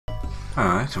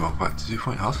Alright, so welcome back to 2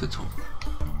 Point Hospital.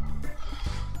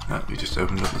 We just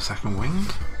opened up the second wing.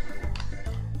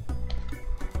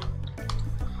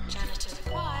 Janitor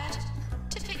required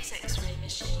to fix X-ray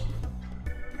machine.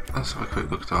 Let's have a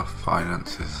quick look at our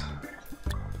finances.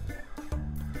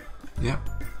 Yep,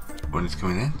 money's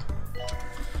coming in.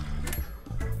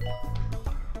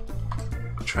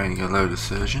 We're training a load of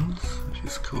surgeons, which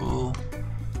is cool.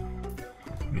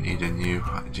 We need a new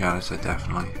janitor,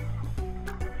 definitely.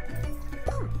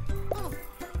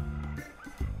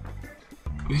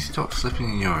 Will you stop slipping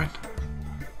in urine?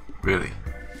 Really?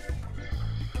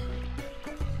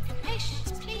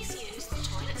 Patients, please use the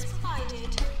toilets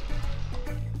provided.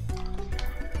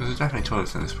 There's definitely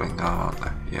toilets in this wing now, aren't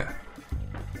there? Yeah.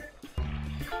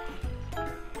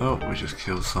 Oh, we just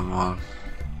killed someone.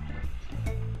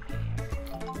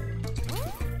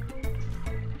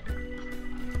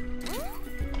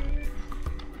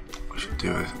 We should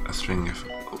do a string of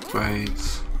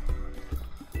upgrades.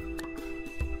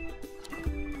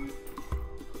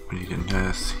 We need a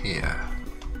nurse here.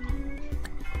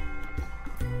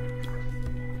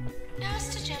 Nurse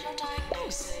to general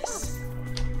diagnosis.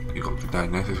 You got good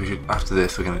diagnosis. We should. After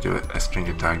this, we're going to do a string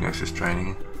of diagnosis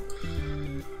training.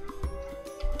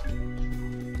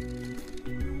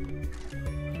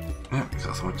 Yep, we've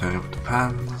got someone turning up the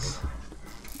pans.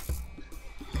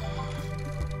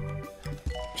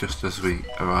 Just as we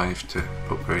arrive to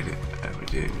upgrade it, we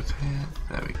do it with here.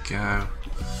 There we go.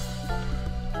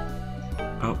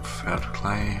 Oh, failed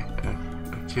clay, a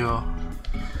cure.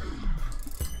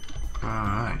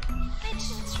 Alright.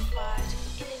 Patients required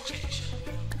in injection.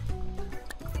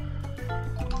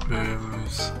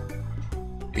 Rooms.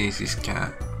 Easy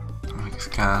scan. Make a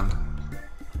scan.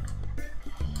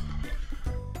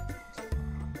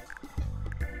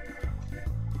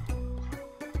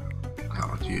 That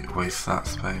would waste that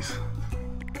space.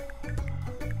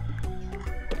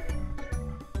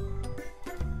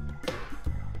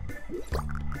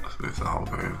 Move the whole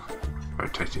room,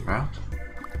 rotate it round.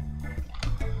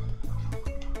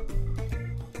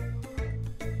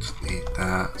 Just need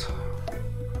that.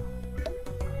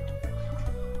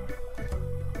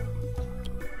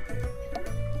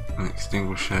 An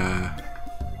extinguisher.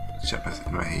 Check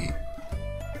my heat.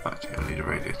 Actually, I need a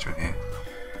radiator in here.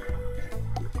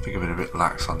 I think I've been a bit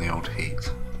lax on the old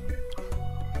heat.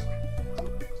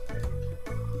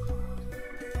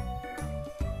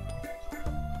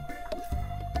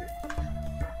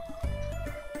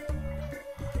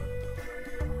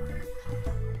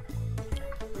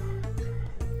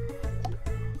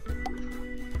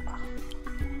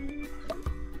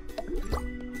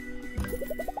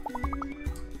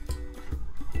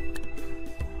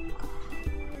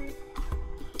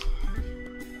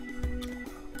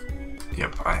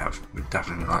 Yep, I have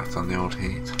definitely lacked on the old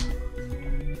heat.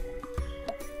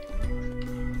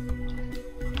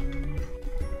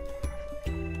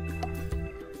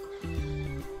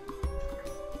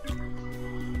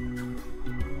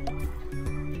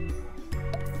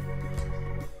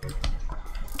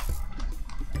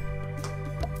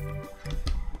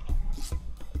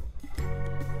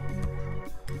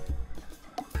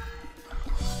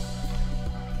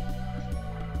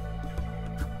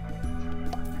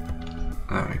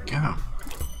 There we go.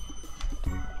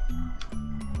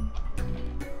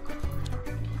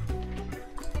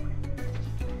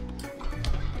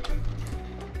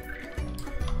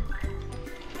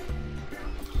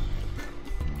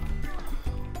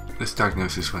 This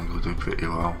diagnosis wing will do pretty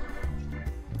well.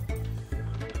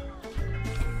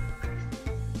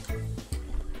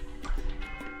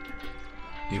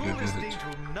 You're listening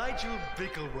to Nigel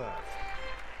Bickleworth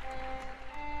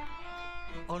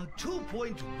on 2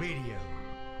 Point Radio.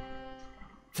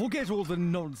 Forget all the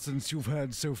nonsense you've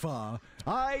heard so far.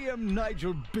 I am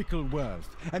Nigel Bickleworth,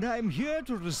 and I'm here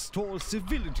to restore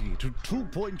civility to 2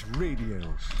 Point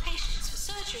Radio. Patients for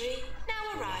surgery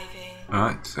now arriving.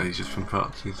 Alright, so he's just been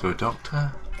promoted to a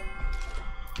doctor.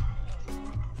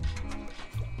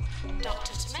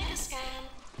 Doctor to make a scan.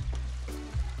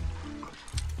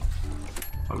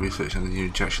 Our research on the new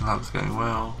injection lab is going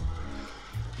well.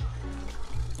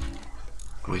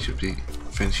 We should be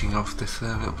finishing off this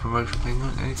little promotion thing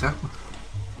anytime.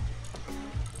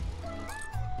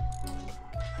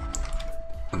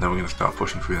 And then we're going to start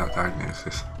pushing through that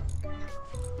diagnosis.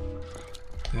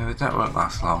 Yeah, the debt won't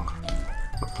last long.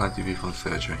 Got plenty of people in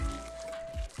surgery.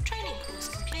 Training course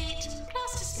complete.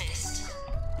 Class dismissed.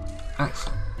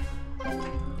 Excellent.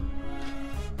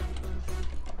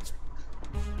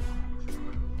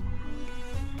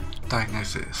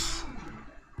 Diagnosis.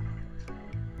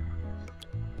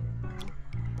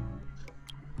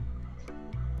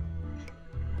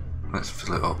 Let's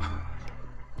fill it up.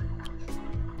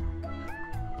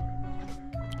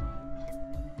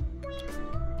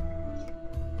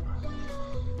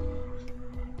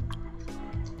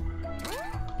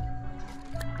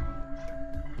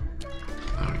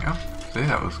 See,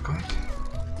 that was quick.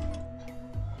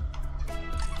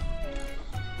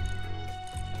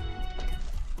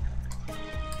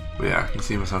 But yeah, I can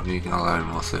see myself needing a load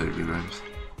more surgery rooms.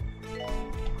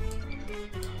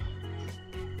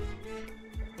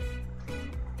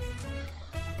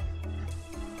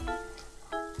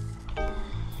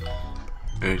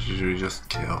 Should we just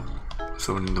kill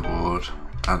someone in the ward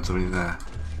and somebody there?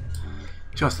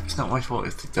 Just, it's not my fault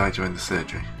if they die during the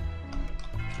surgery.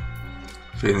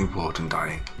 Feeling bored and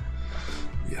dying.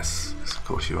 Yes, of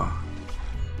course you are.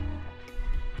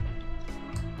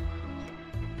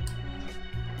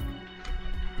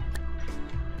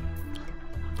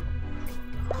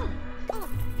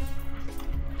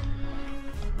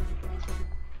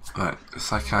 Right, the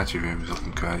psychiatry room is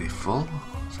looking fairly full,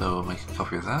 so we'll make a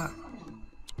copy of that.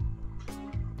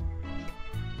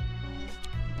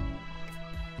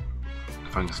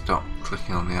 If I can stop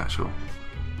clicking on the actual.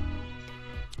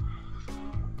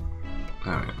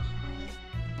 There we go.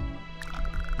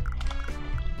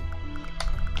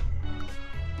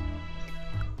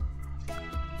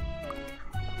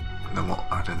 And then we'll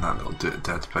add in that little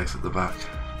dead space at the back.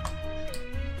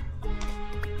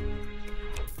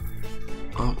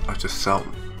 Oh, I've just solved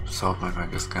my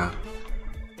mega scan.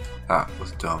 That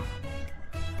was dumb.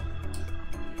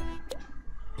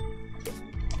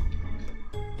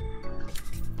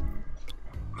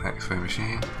 X-ray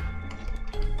machine.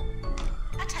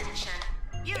 Attention.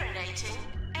 Urinating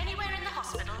anywhere in the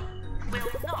hospital will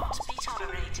not be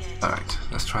tolerated. Alright,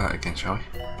 let's try that again, shall we?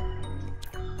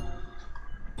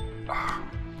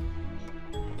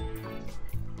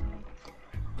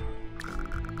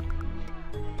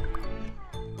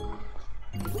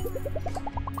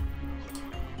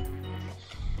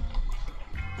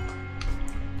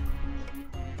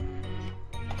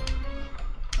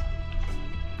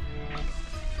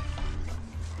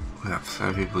 We have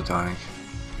 3 people dying.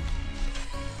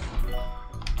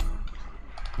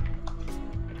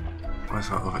 Where's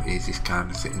that other easy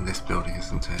scan? Is it in this building,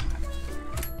 isn't it?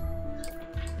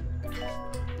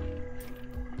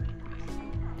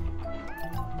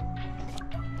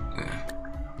 Yeah.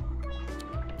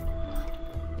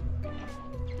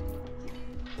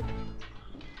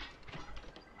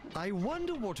 I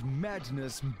wonder what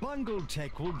madness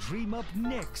Bungletech will dream up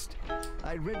next.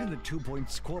 I read in the 2-point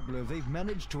squabbler they've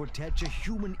managed to attach a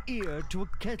human ear to a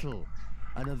kettle.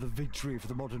 Another victory for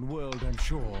the modern world, I'm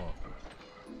sure.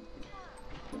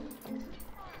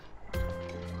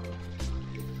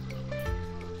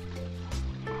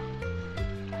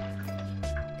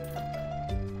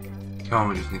 Come on,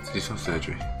 we just need to do some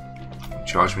surgery.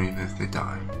 Charge me if they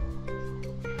die.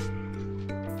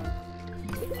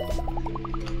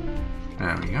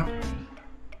 There we go.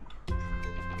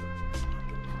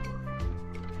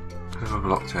 We're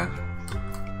blocked in.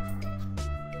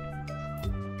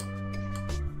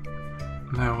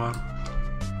 No one.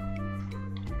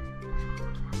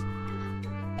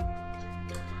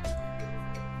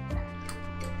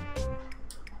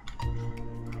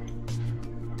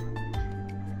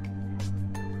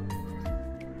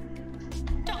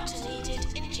 Doctor needed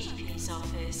in GP's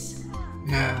office.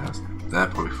 Yeah, they're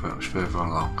probably much further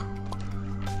along.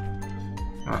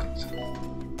 Right.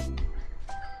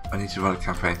 I need to run a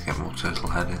campaign to get more turtle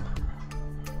head in.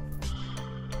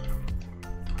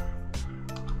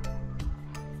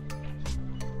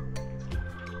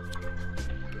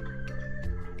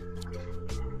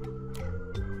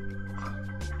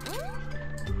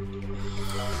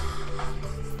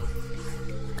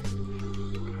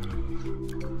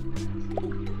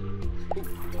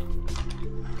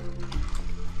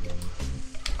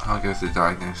 I'll go to the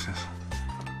diagnosis.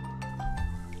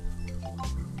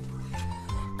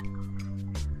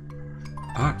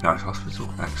 Oh, nice hospital,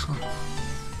 excellent.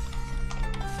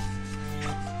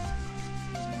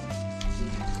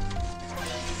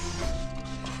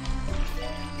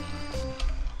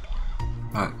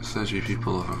 Right, the surgery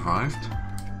people have arrived.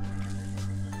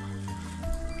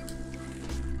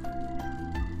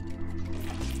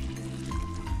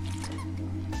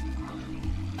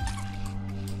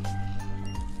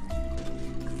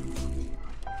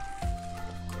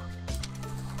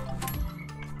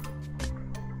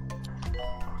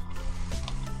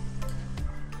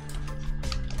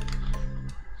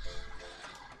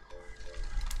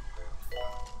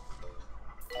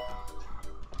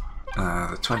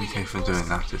 The 20k for doing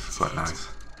that is quite nice.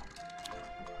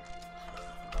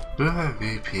 We have a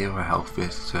VIP or a health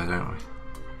visitor, don't we?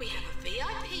 We have a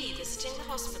VIP visiting the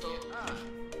hospital.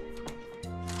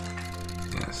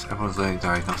 Yes, everyone's learning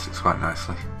diagnostics quite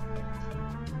nicely.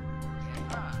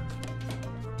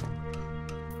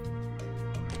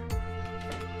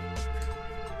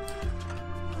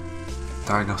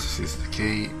 Diagnosis is the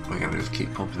key. We're going to just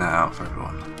keep pumping that out for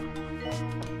everyone.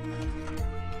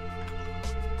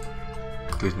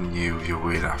 Including you with your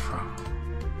weird afro.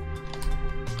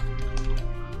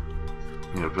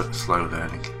 You're a bit slow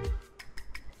learning.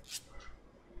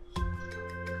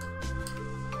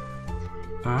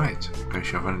 Alright, we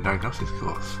shall run a diagnosis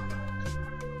course.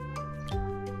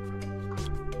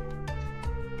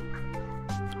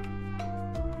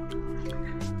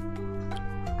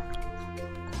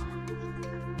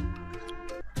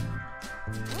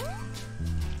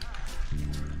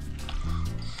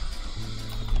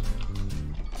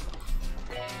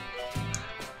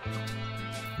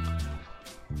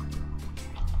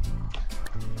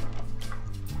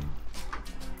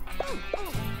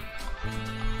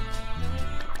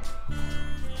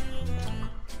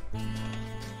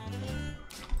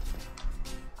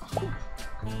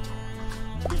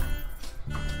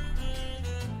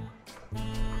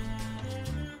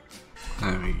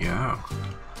 There we go.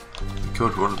 We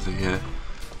killed one of the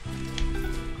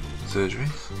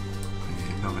surgeries. We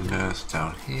need another nurse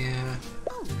down here.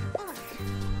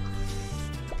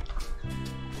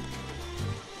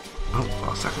 Oh,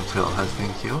 our second turtle has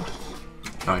been killed.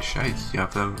 Nice shades. You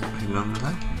have them hidden under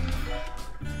there.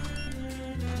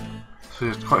 So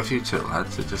there's quite a few turtle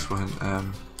heads that just weren't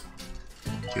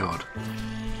cured.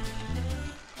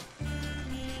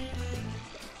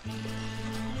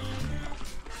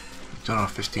 Done our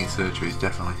 15 surgeries,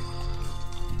 definitely.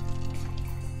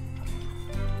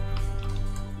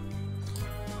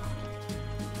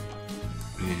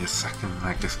 We need a second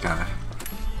mega scanner.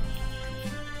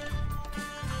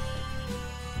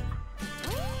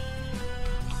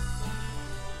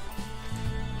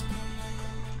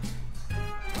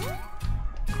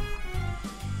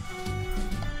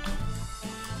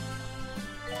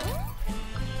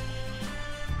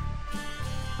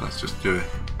 Let's just do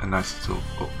a nice little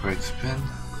upgrade spin.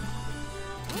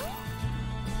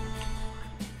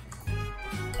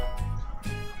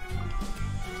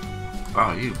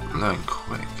 Wow, you learn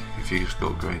quick if you just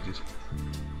got upgraded.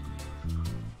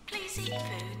 Please eat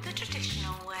food the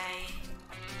traditional way.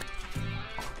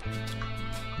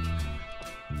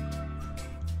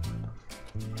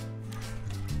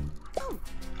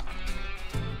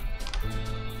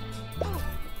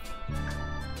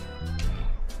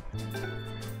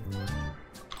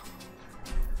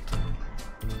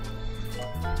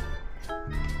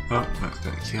 Oh,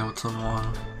 accidentally killed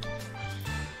someone.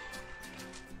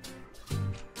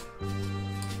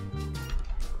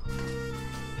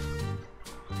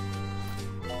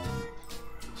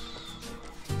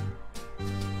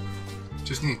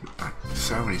 Just need like,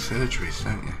 so many surgeries,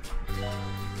 don't you?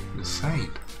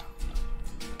 Insane.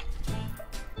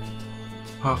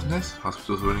 Apart from this,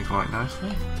 hospital's running quite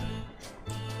nicely.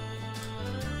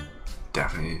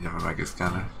 Definitely need another mega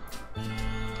scanner.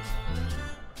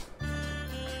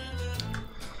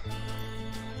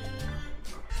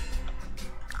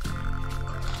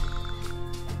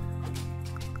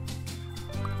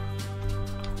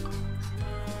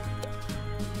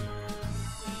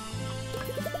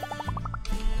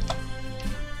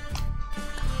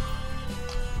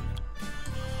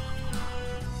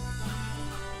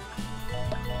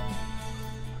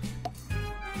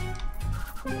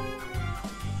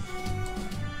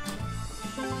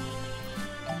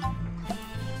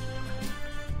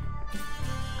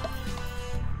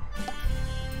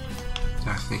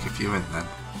 I'll sneak a few in then.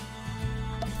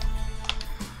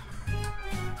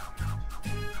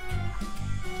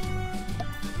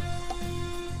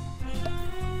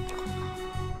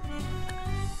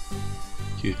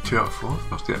 You 2 out of 4,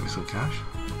 must get me some cash.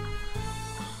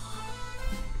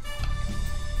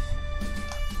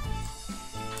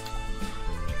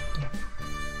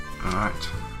 Alright,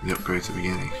 the upgrades are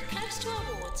beginning. We're close to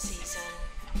award season.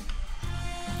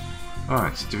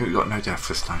 Alright, so we've got no death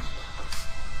this time.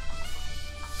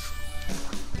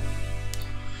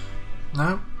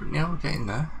 No, yeah, we're getting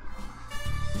there.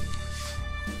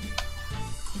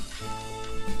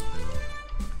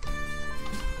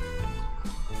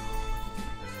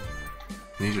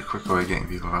 We need a quicker way of getting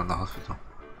people around the hospital.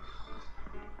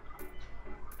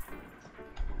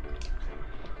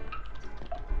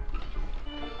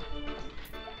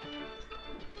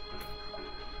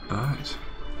 Alright.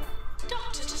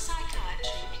 Doctor to psychiatry,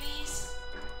 please.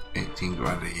 18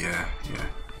 grand a year, yeah.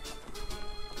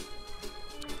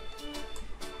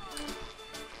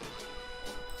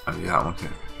 Oh yeah, that one can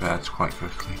be prepared quite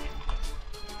quickly.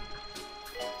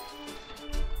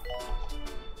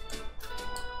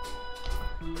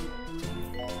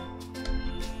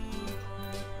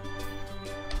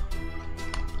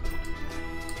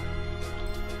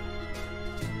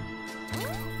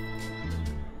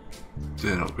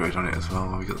 do an upgrade on it as well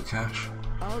while we got the cash.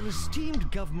 Our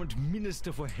esteemed government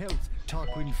Minister for Health,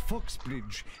 Tarquin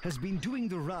Foxbridge, has been doing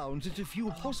the rounds at a few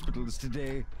hospitals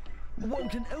today. One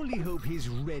can only hope his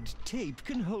red tape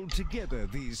can hold together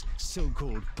these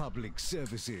so-called public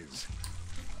services.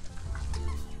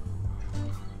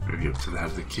 Move you up to the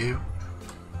head of the queue.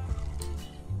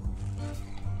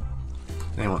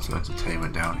 They want some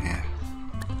entertainment down here.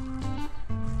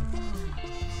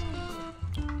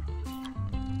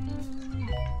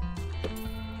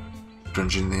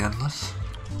 Dungeon the Endless.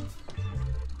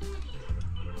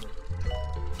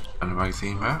 And a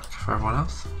magazine rack for everyone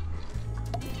else.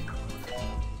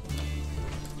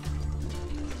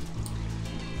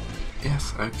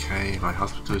 Yes, okay, my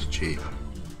hospital is cheap.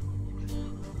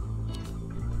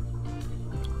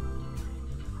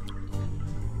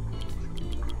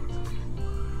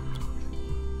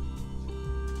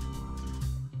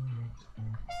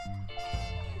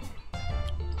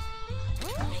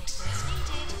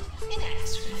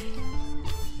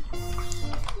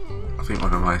 I think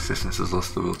one of my assistants has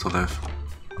lost the will to live.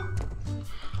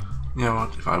 You know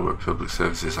what, if I worked public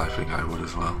services I think I would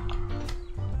as well.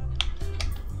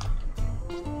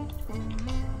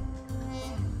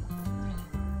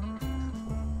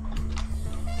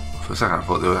 For a second I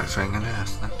thought they were x-raying a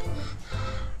nurse then.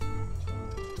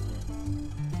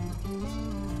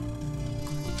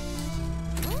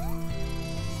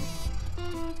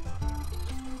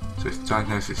 So its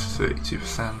diagnosis is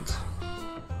 32%.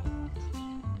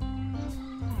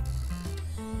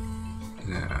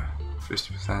 Yeah,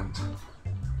 50%.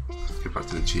 Let's go back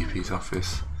to the GP's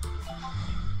office.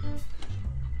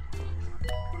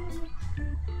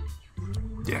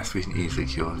 Yes, we can easily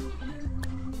cure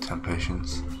 10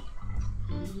 patients.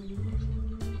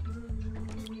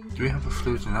 Do we have a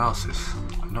fluid analysis?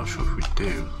 I'm not sure if we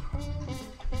do.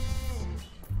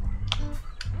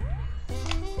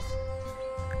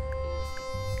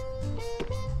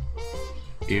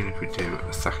 Even if we do,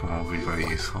 a second one will be very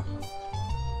useful.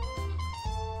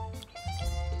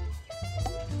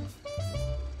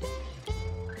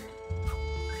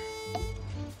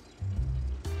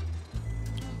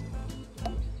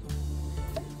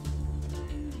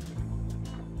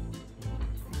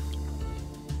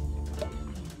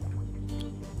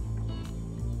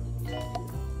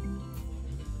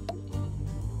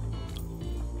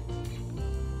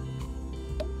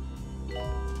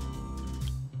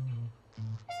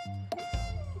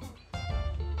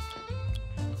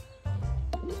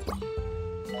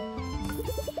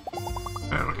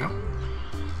 There we go.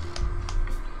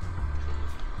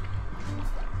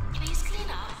 Please clean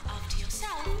up after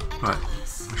yourself and Right,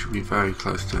 others. we should be very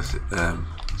close to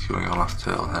curing our last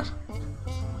turtle head.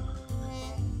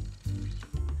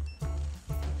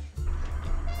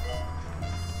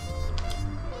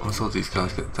 Once all these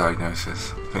guys get the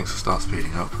diagnosis, things will start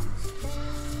speeding up.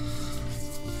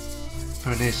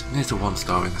 Oh, needs a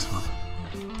 1-star in this one.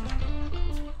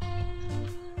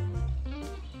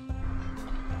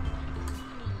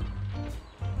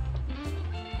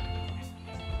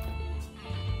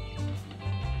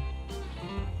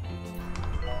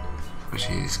 Which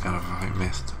he's kind of, I think,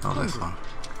 missed. Not this one.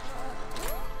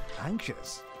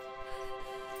 Anxious.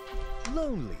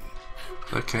 Lonely.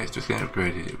 Okay, it's just getting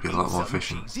upgraded, it'll be a lot more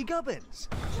efficient. Cheesy gubbins.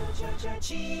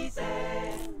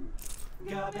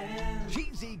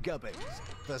 Cheesy gubbins.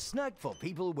 The snack for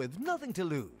people with nothing to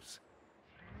lose.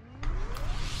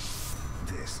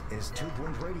 This is 2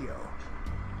 Point Radio.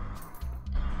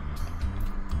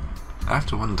 I have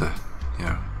to wonder, you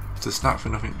know, it's a snack for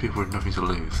nothing, people with nothing to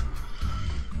lose.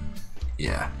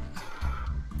 Yeah.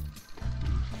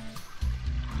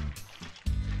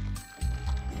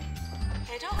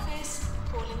 Head office,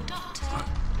 calling doctor.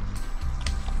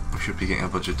 We should be getting a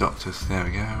bunch of doctors. There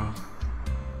we go.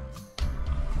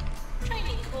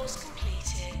 Training course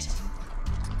completed.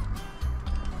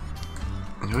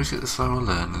 And you always get the slower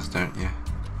learners, don't you?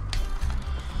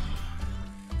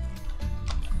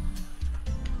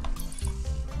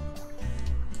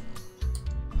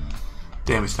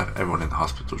 Damn, we should have everyone in the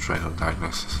hospital trained on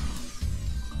diagnosis.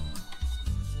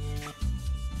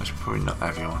 Actually, probably not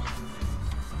everyone.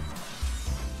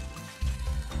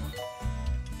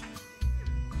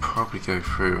 Probably go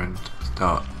through and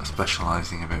start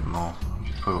specialising a bit more,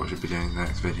 which is probably what I should be doing in the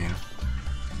next video.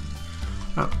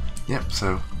 Well, yep,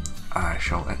 so I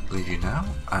shall leave you now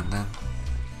and then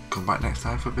come back next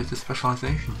time for a bit of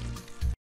specialisation.